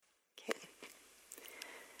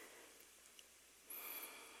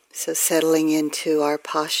So settling into our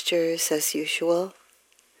postures as usual.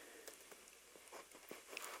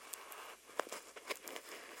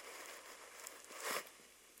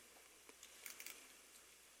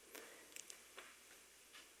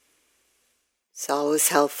 It's always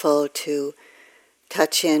helpful to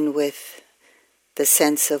touch in with the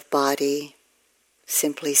sense of body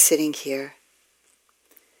simply sitting here.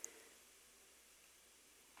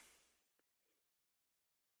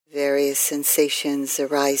 Various sensations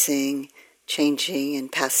arising, changing,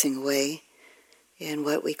 and passing away in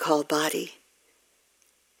what we call body.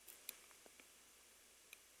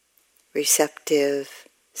 Receptive,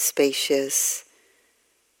 spacious,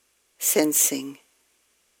 sensing,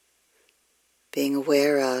 being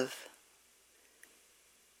aware of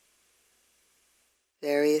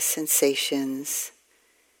various sensations,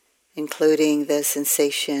 including the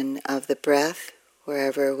sensation of the breath,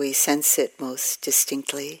 wherever we sense it most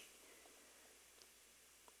distinctly.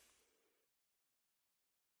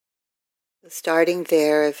 Starting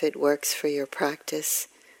there, if it works for your practice,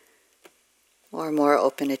 or more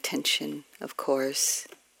open attention, of course.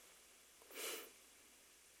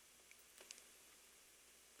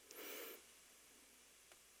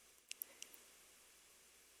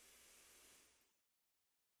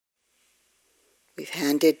 We've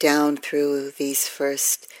handed down through this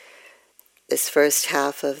first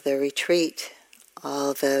half of the retreat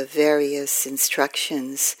all the various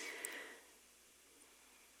instructions.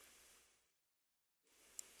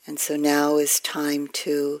 And so now is time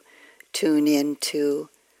to tune into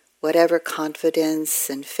whatever confidence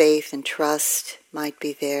and faith and trust might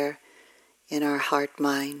be there in our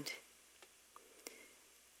heart-mind,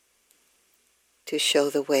 to show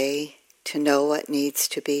the way, to know what needs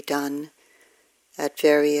to be done at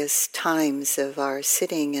various times of our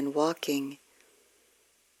sitting and walking.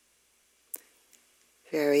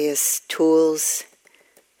 Various tools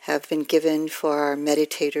have been given for our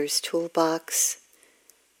meditator's toolbox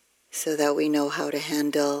so that we know how to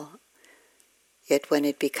handle it when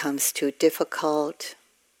it becomes too difficult,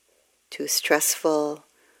 too stressful,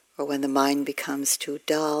 or when the mind becomes too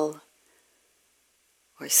dull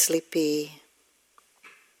or sleepy.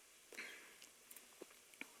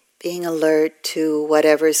 Being alert to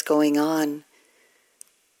whatever's going on,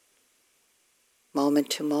 moment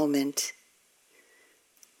to moment.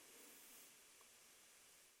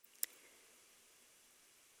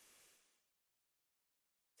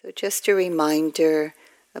 So just a reminder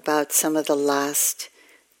about some of the last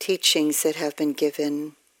teachings that have been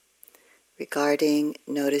given regarding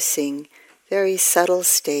noticing very subtle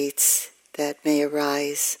states that may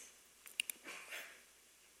arise.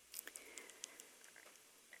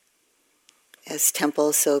 As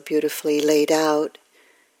Temple so beautifully laid out,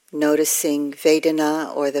 noticing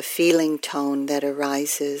Vedana, or the feeling tone that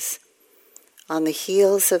arises on the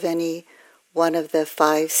heels of any one of the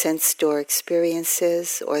 5 sense door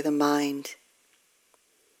experiences or the mind.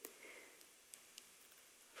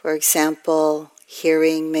 For example,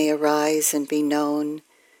 hearing may arise and be known,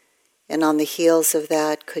 and on the heels of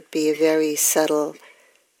that could be a very subtle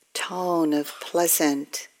tone of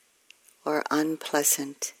pleasant or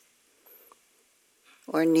unpleasant,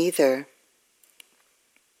 or neither.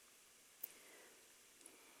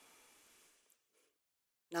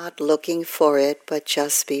 Not looking for it, but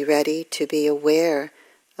just be ready to be aware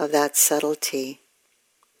of that subtlety.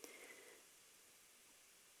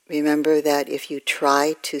 Remember that if you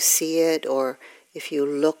try to see it, or if you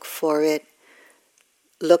look for it,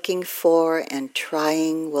 looking for and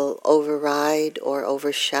trying will override or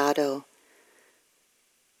overshadow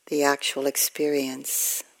the actual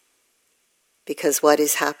experience. Because what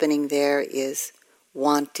is happening there is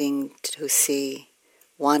wanting to see,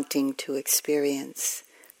 wanting to experience.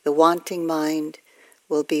 The wanting mind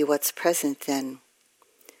will be what's present then.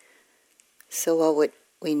 So what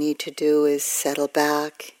we need to do is settle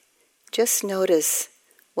back, just notice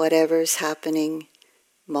whatever's happening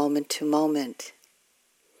moment to moment.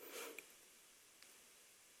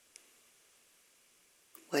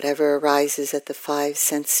 Whatever arises at the 5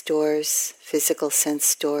 sense doors, physical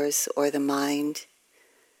sense doors, or the mind,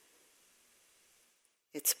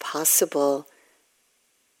 it's possible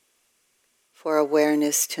for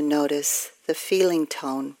awareness to notice the feeling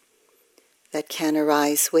tone that can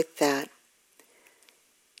arise with that.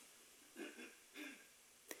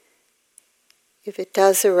 If it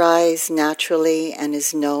does arise naturally and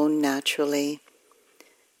is known naturally,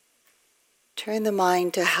 turn the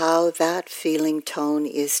mind to how that feeling tone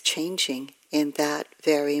is changing in that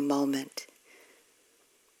very moment.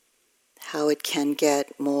 How it can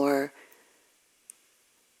get more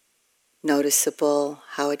noticeable,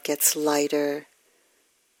 how it gets lighter,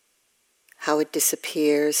 how it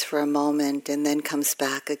disappears for a moment and then comes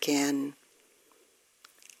back again.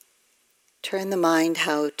 Turn the mind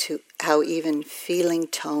how even feeling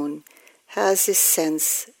tone has this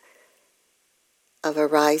sense of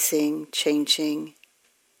arising, changing,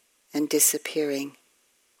 and disappearing.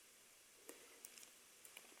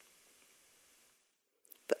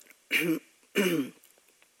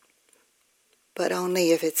 But only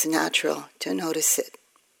if it's natural to notice it.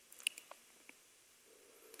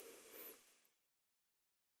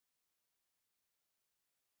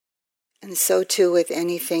 And so too with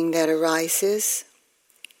anything that arises,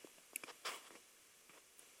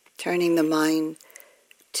 turning the mind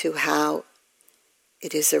to how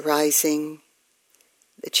it is arising,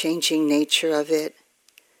 the changing nature of it,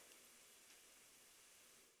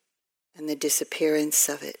 and the disappearance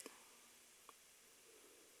of it.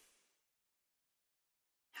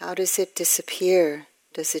 How does it disappear?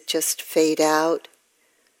 Does it just fade out?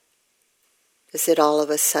 Does it all of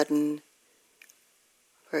a sudden,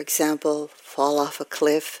 for example, fall off a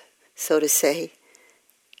cliff, so to say?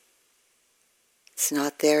 It's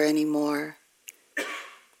not there anymore.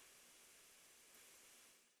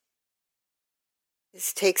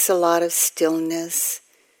 This takes a lot of stillness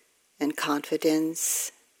and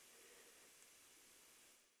confidence.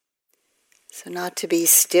 So not to be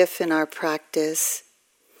stiff in our practice,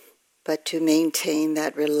 but to maintain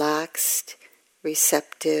that relaxed,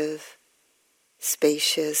 receptive,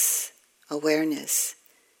 spacious awareness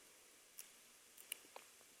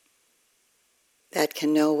that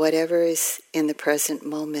can know whatever is in the present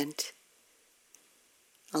moment,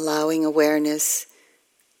 allowing awareness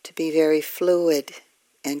to be very fluid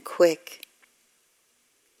and quick.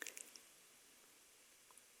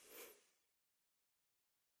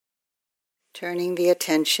 Turning the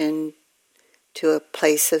attention to a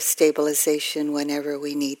place of stabilization whenever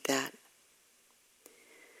we need that.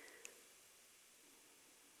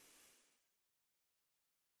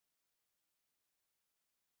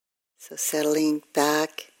 So settling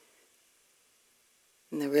back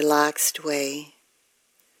in the relaxed way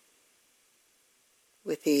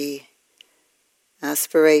with the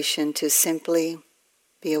aspiration to simply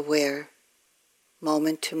be aware,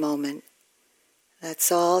 moment to moment.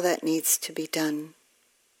 That's all that needs to be done.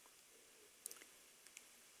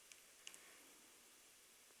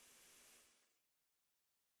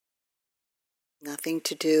 Nothing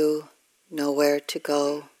to do, nowhere to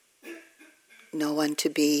go, no one to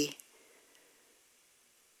be.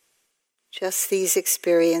 Just these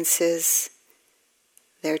experiences,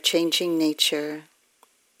 their changing nature,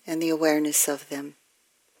 and the awareness of them.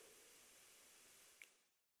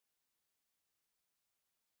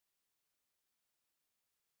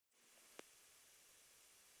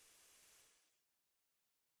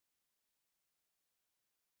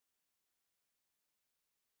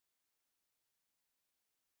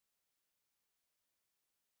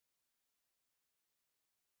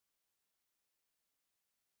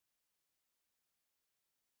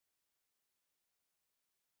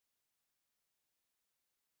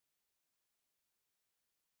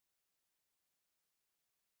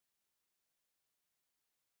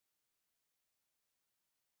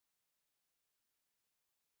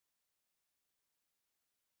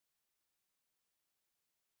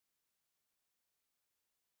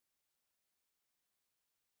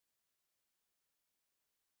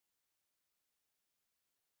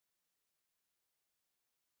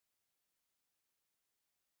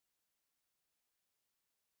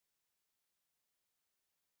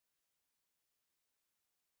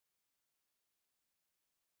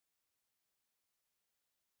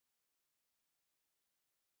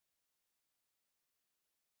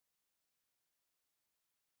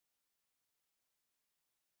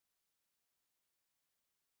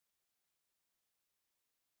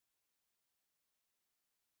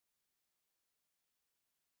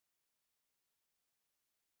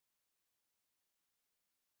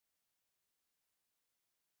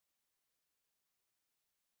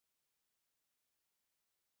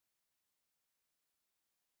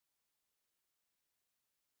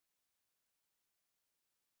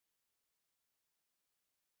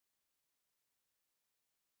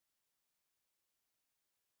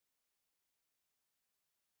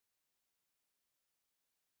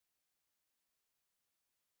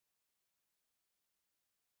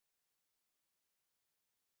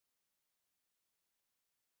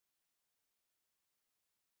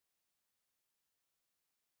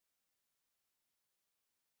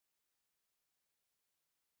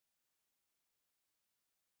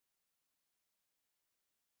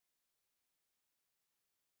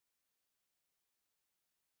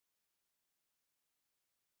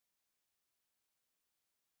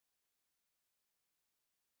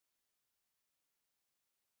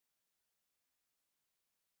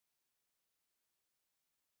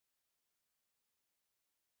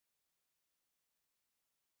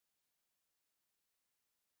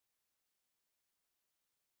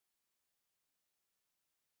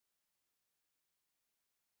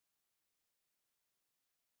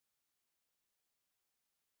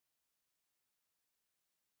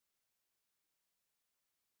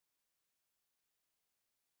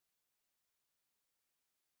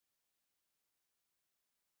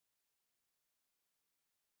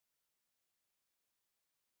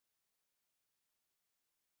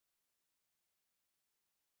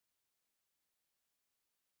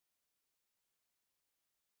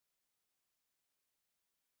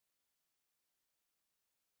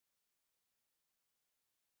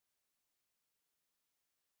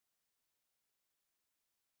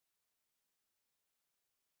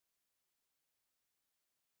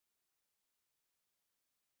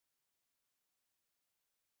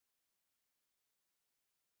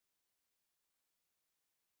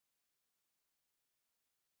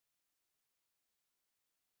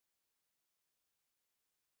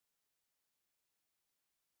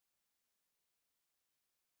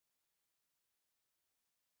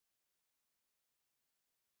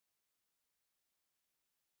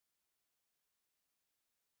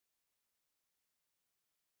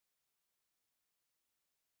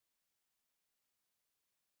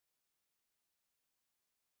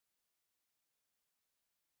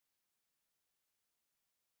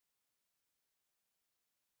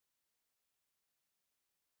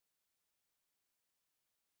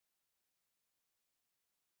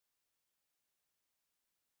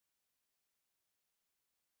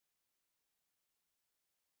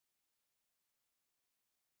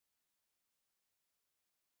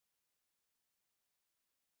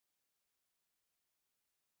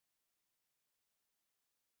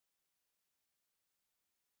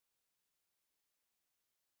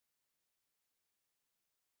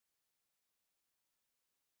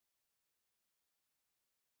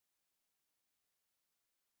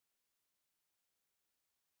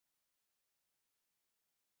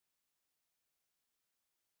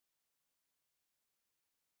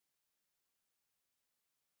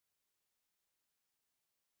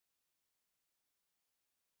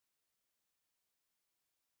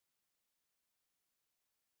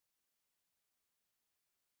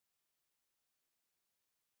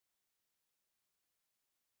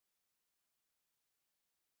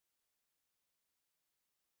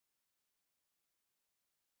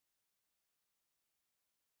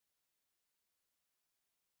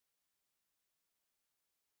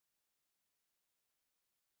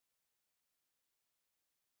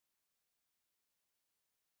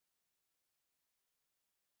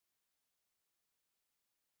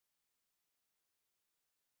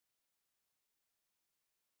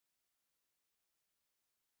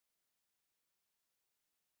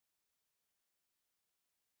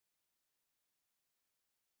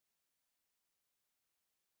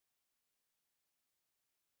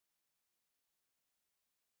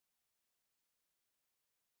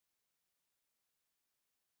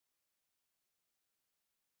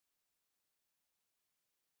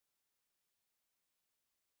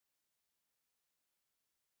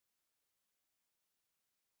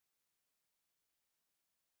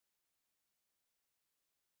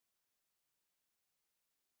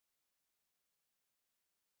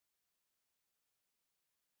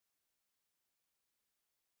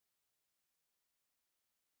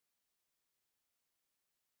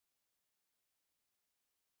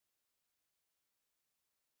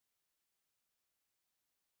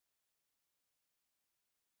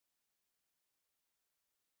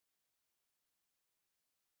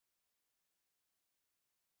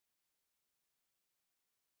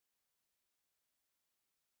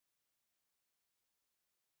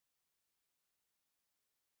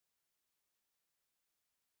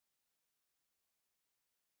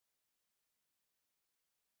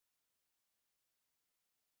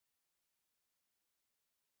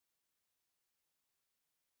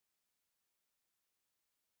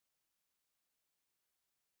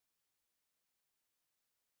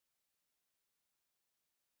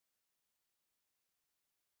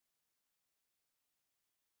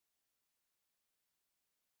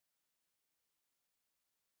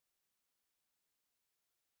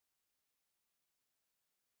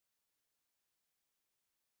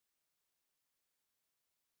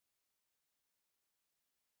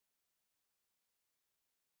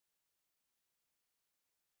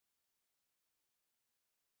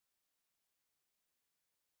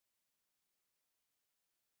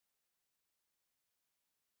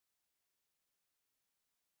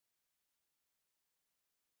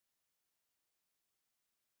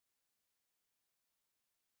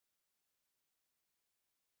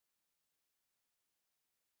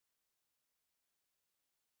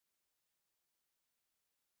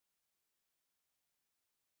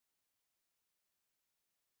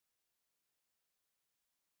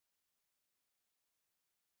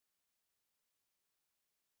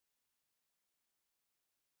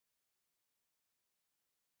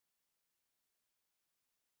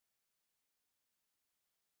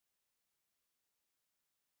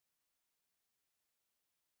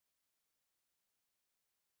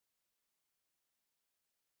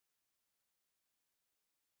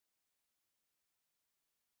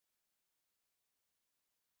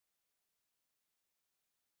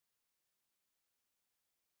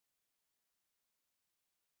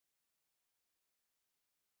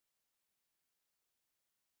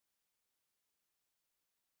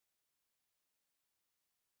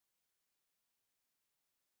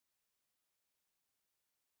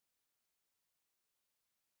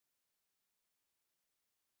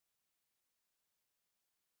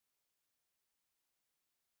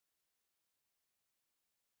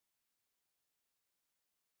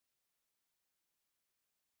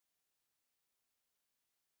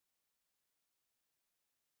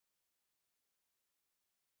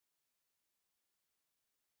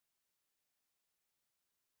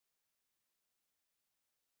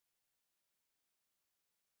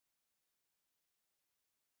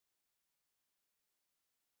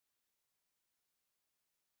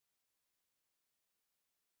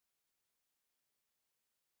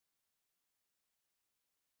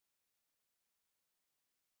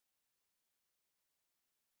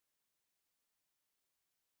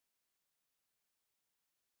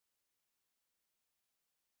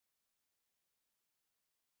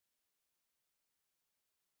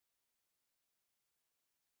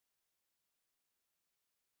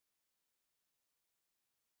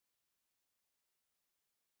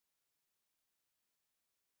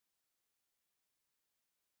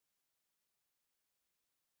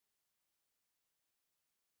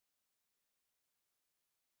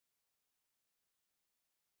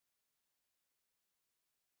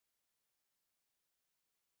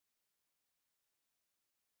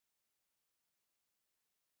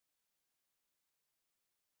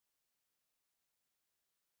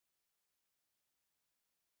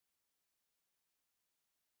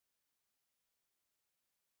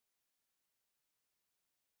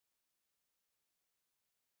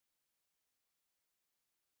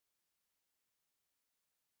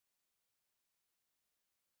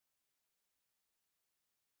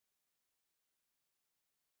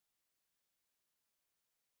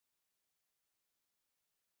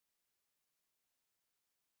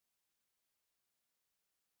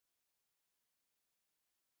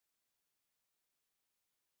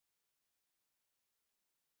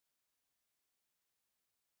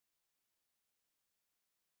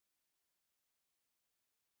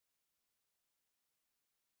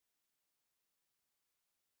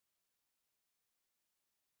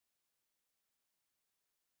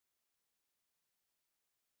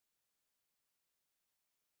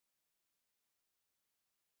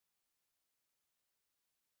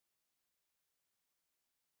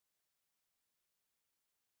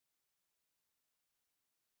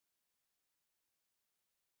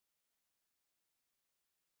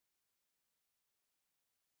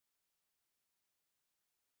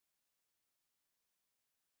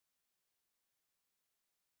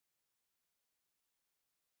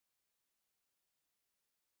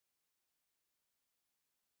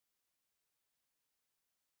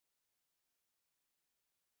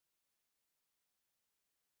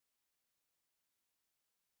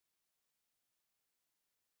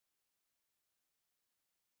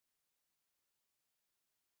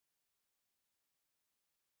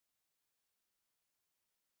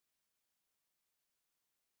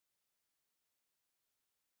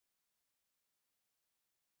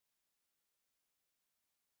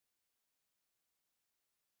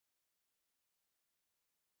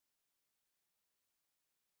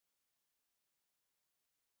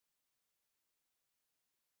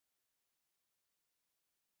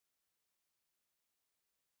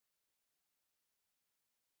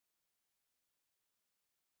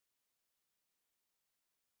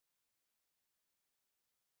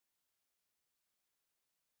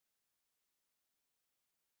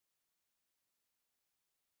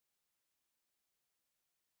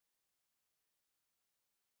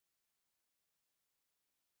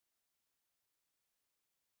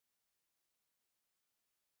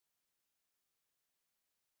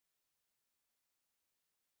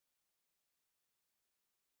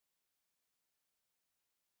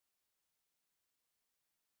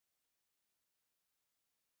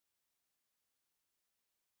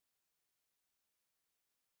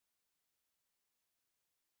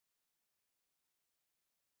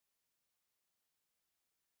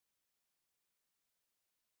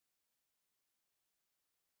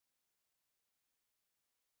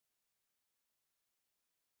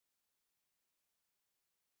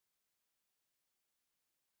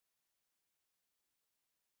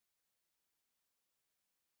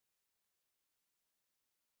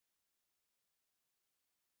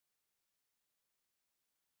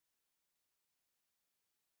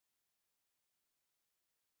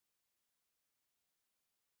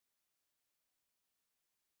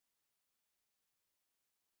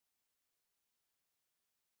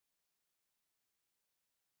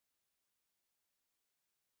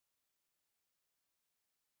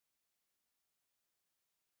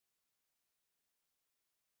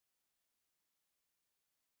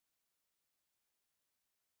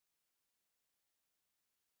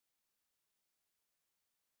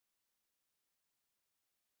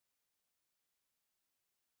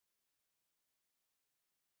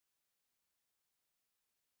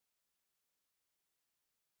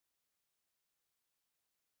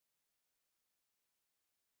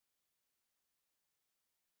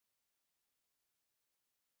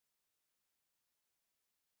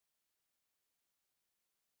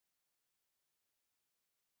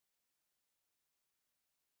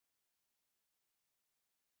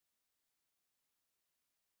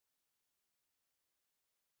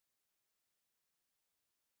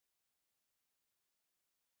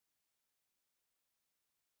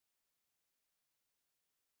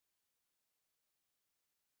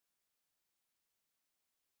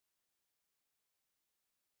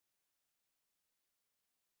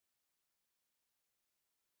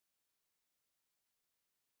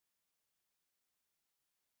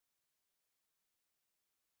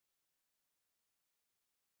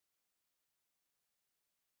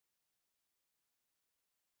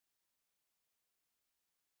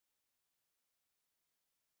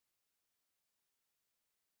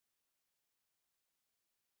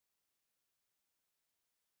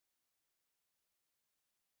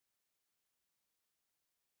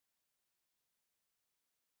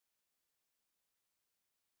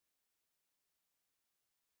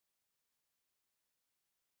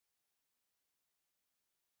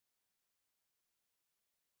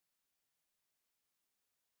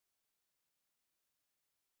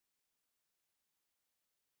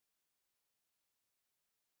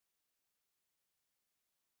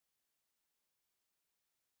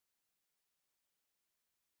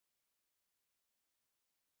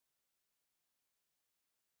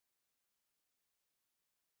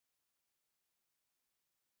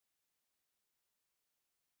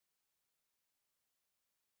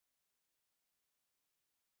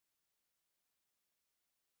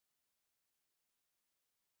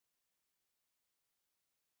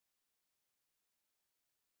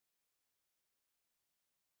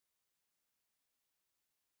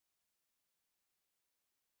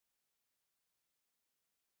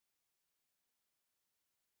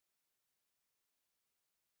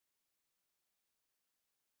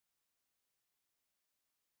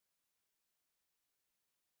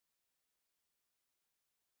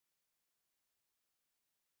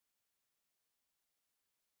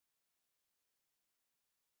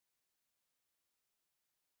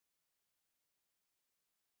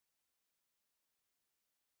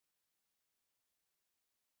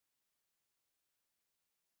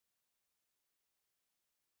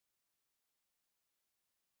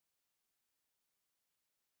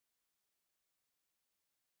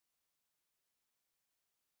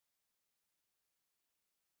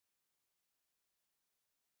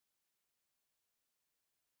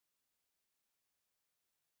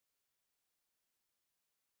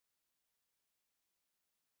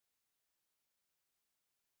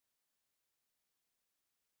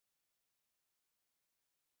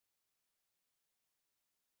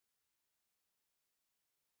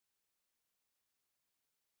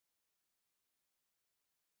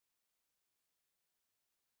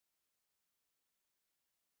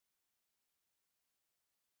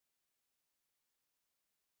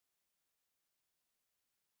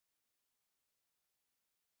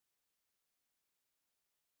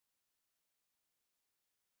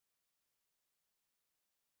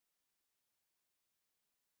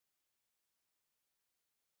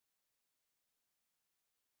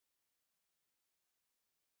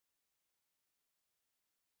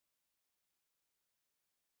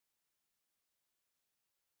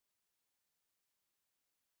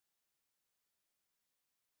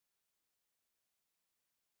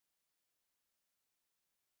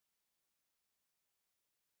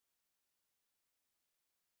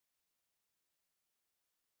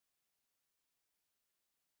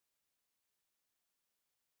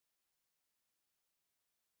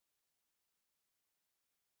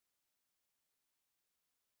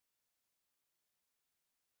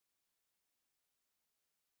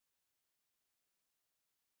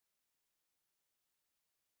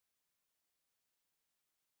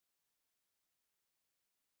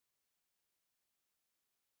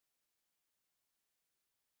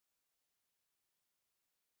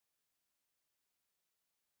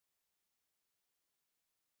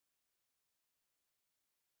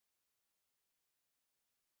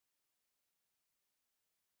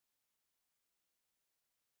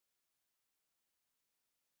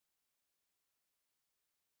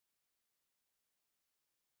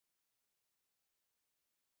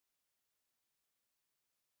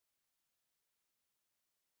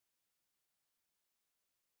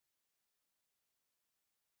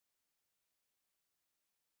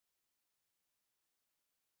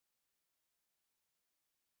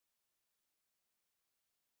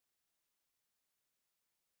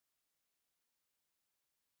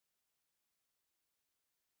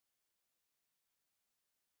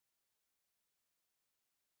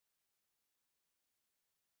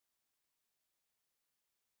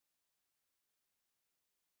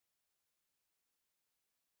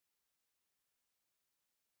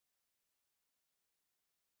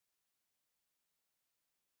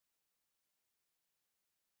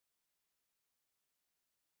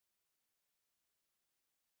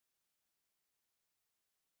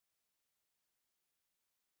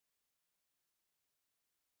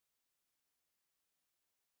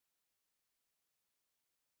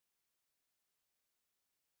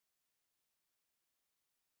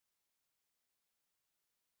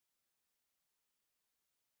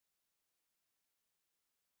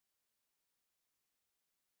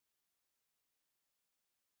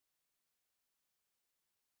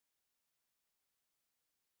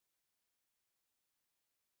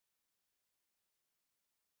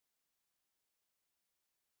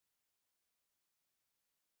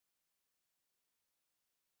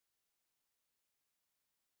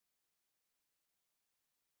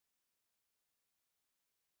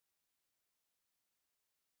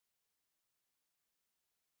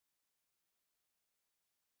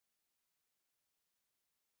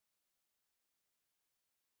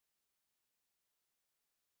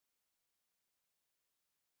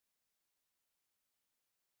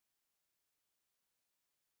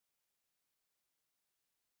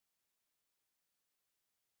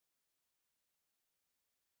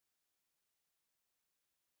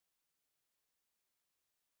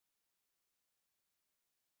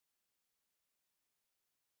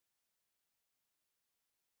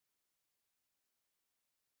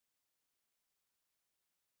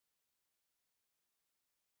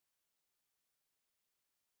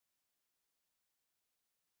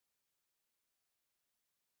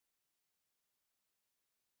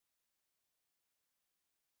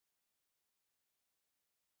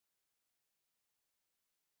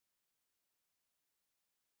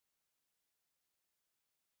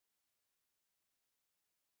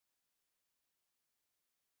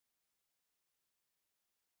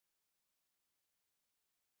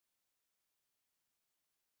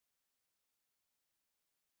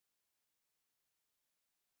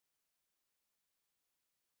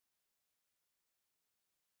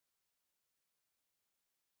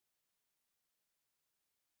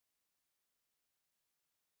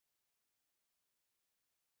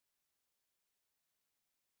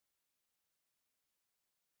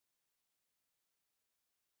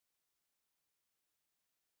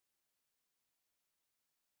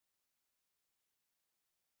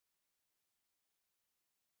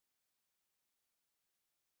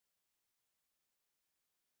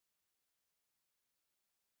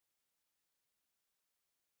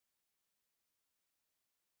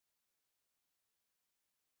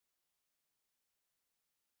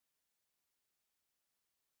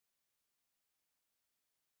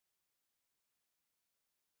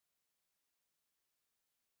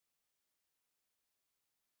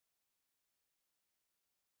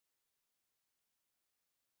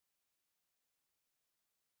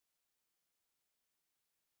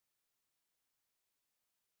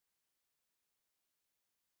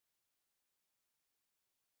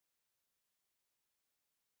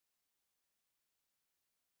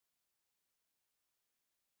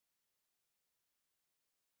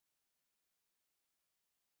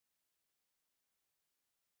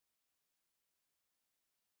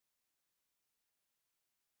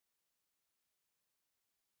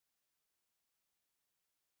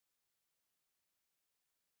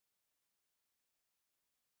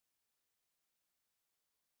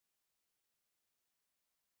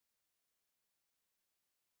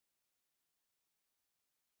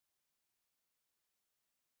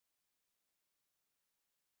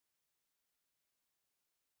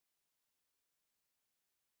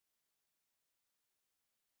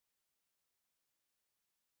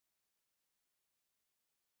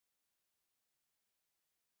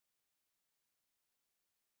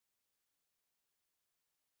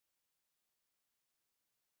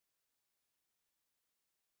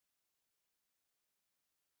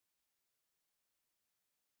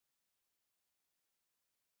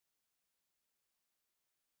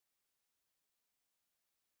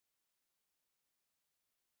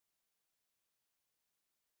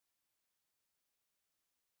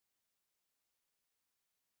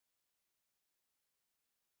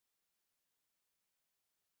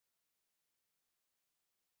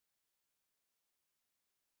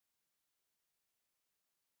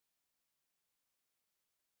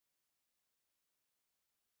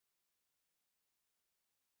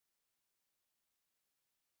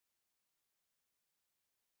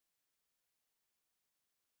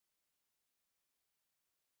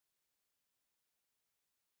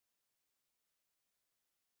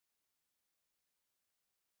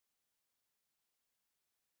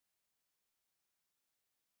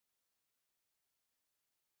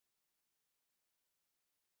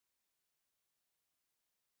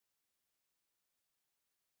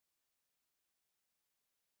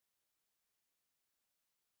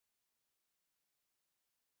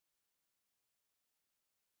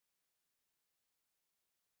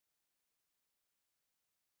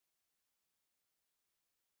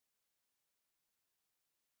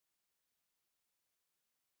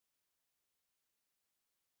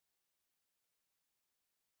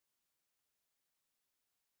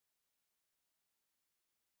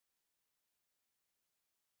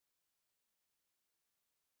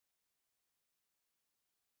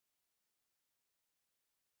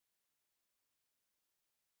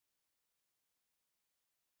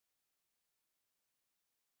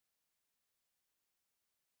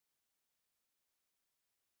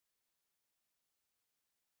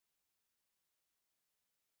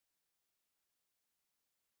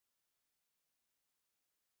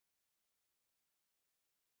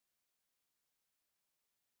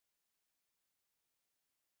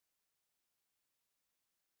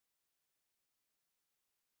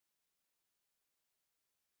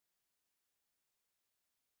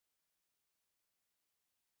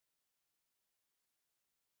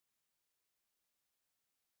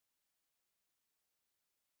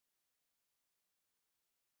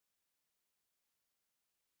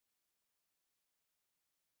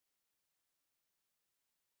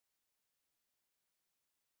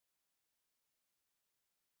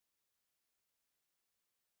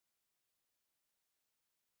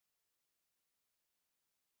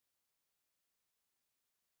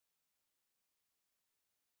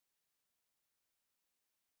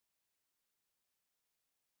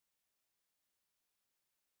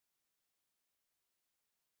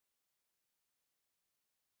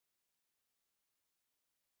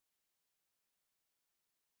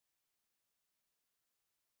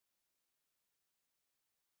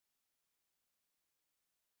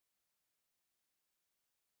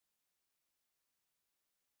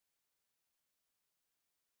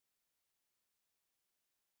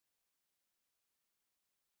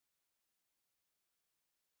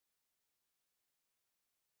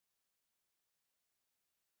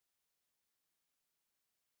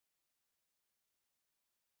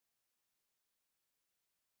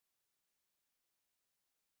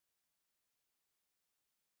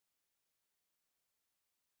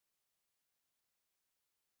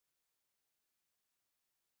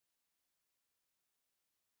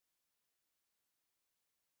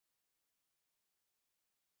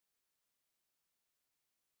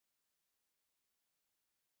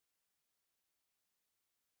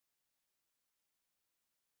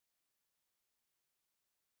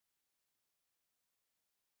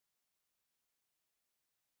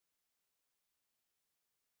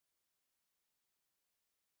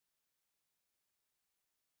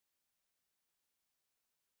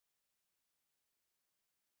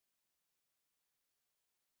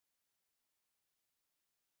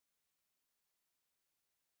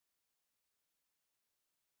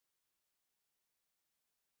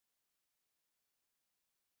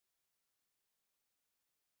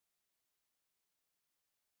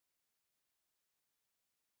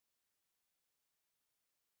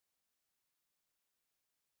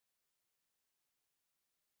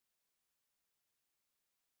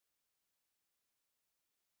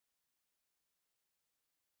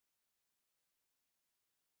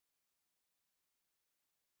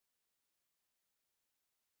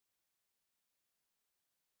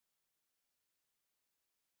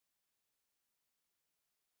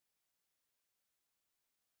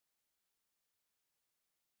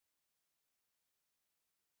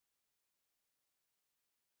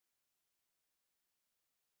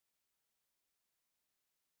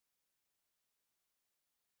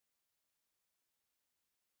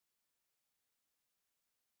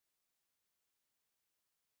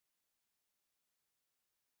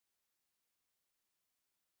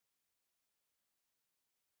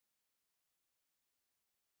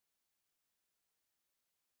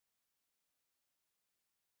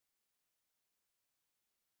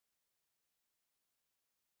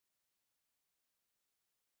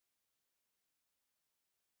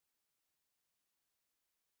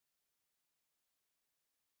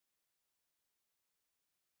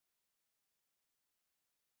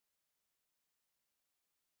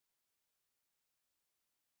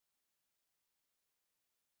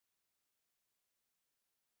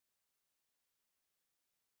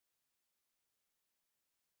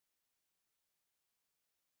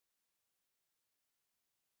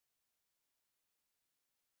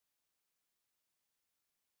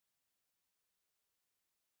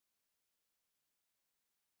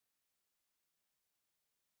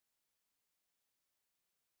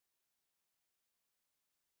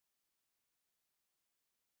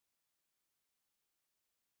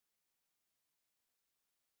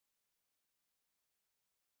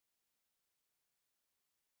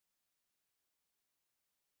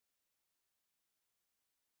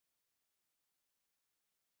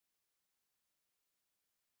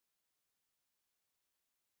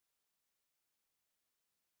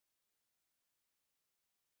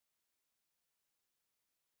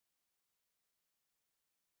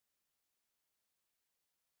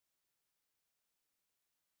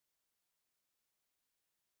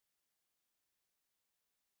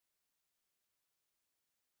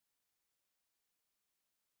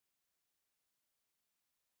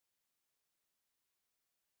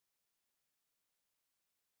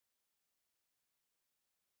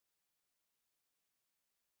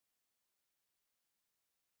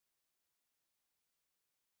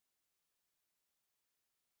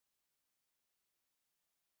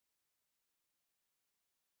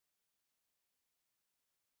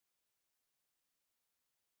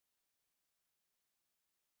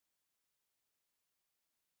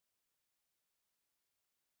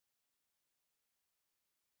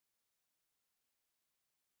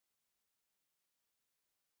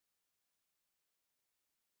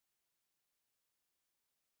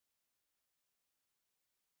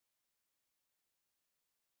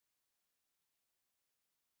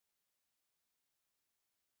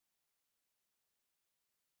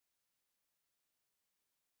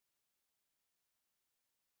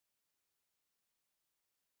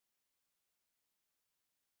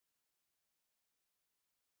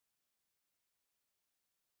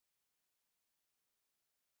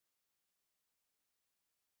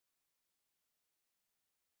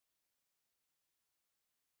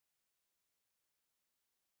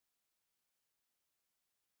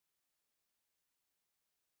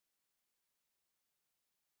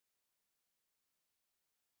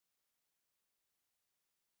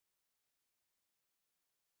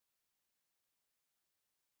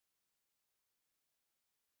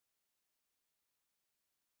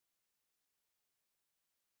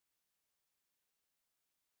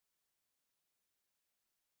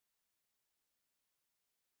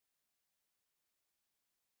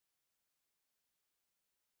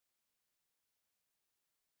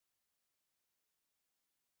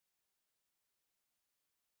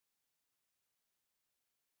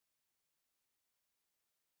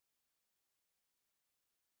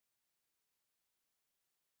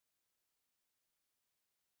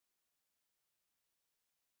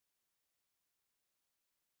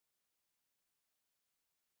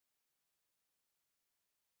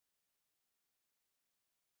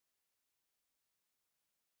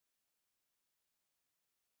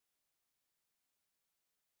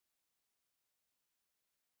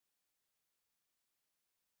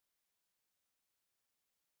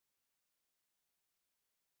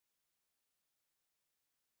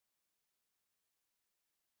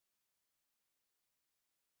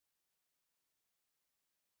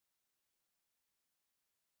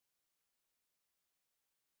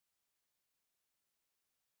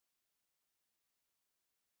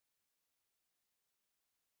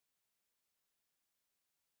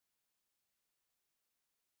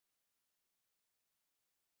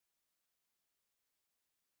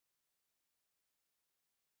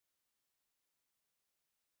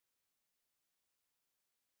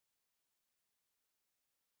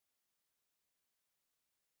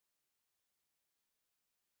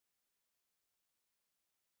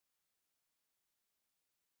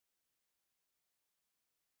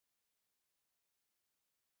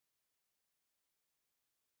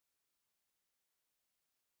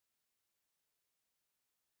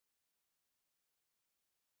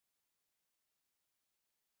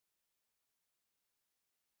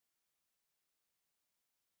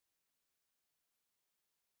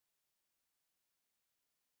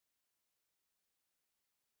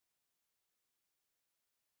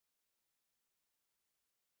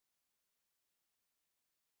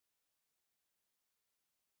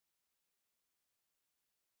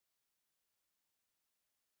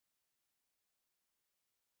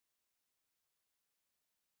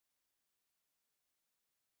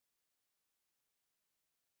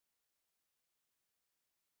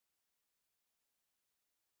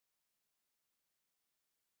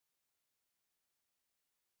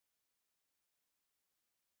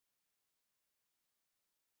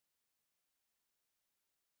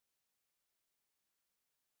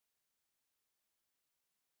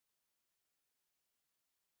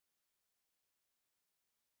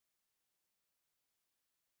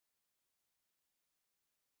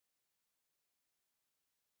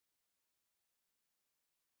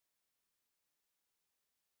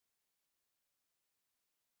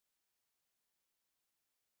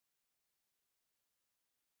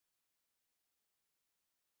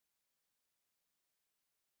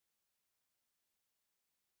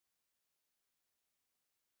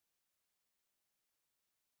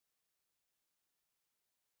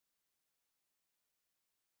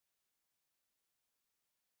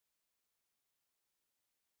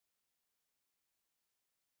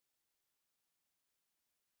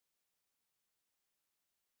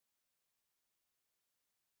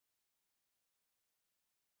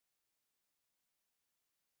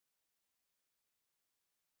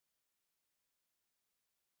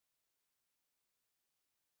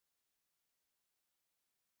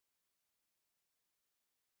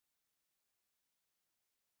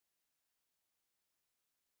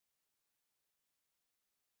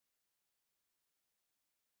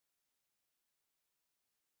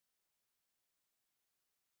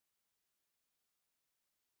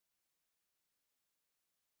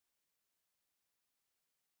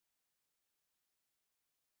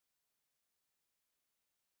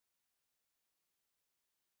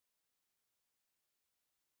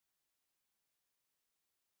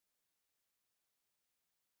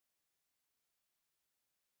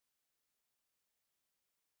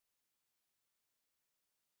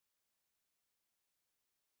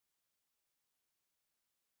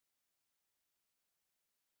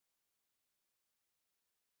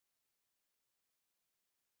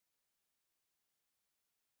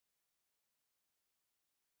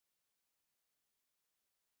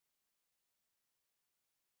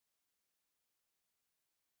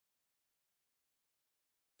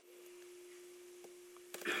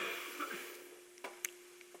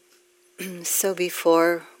 So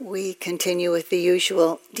before we continue with the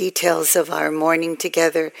usual details of our morning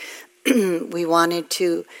together, we wanted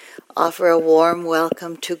to offer a warm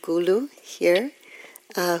welcome to Gulu here,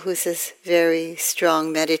 who's a very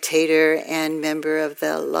strong meditator and member of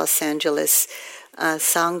the Los Angeles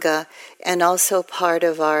Sangha, and also part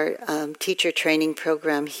of our teacher training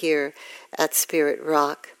program here at Spirit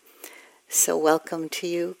Rock. So welcome to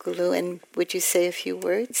you, Gulu, and would you say a few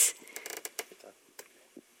words?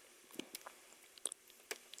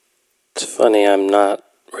 It's funny, I'm not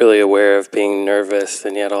really aware of being nervous,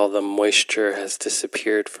 and yet all the moisture has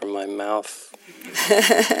disappeared from my mouth.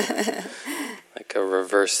 Like a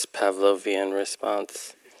reverse Pavlovian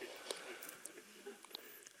response.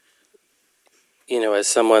 You know, as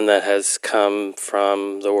someone that has come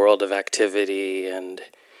from the world of activity and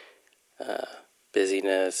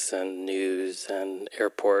busyness and news and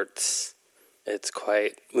airports, it's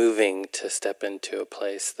quite moving to step into a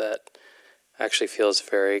place that actually feels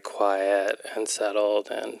very quiet and settled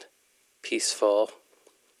and peaceful.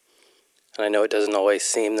 And I know it doesn't always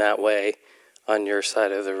seem that way on your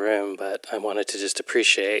side of the room, but I wanted to just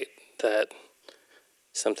appreciate that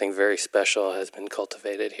something very special has been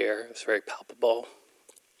cultivated here. It's very palpable.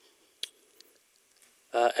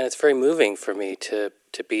 And it's very moving for me to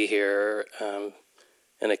be here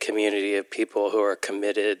in a community of people who are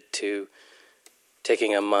committed to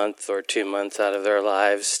taking a month or 2 months out of their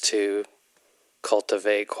lives to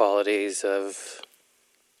cultivate qualities of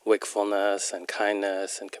wakefulness and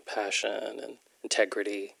kindness and compassion and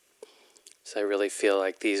integrity. So I really feel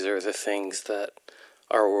like these are the things that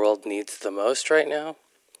our world needs the most right now.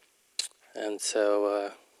 And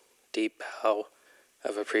so deep bow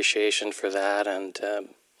of appreciation for that. And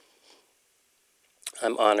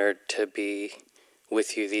I'm honored to be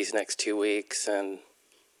with you these next 2 weeks, and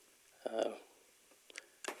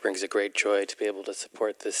brings a great joy to be able to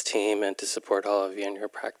support this team and to support all of you in your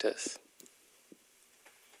practice.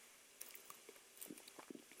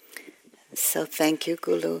 So thank you,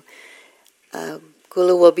 Gulu.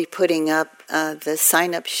 Gulu will be putting up the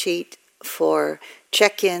sign-up sheet for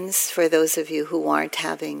check-ins for those of you who aren't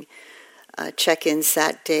having check-ins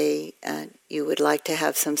that day. You would like to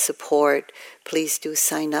have some support, please do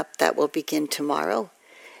sign up. That will begin tomorrow.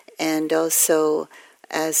 And also,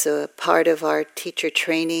 as a part of our teacher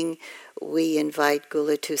training, we invite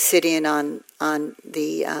Gula to sit in on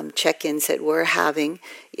the check-ins that we're having,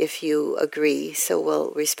 if you agree. So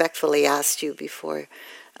we'll respectfully ask you before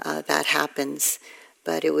that happens.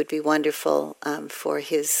 But it would be wonderful for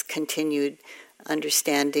his continued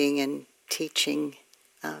understanding and teaching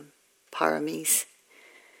paramis.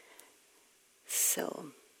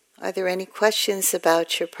 So, are there any questions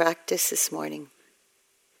about your practice this morning?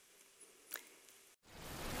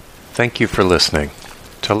 Thank you for listening.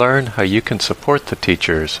 To learn how you can support the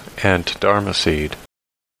teachers and Dharma Seed.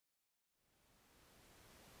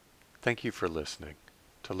 Thank you for listening.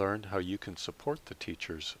 To learn how you can support the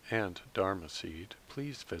teachers and Dharma Seed,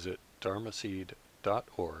 please visit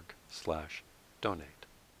dharmaseed.org/donate.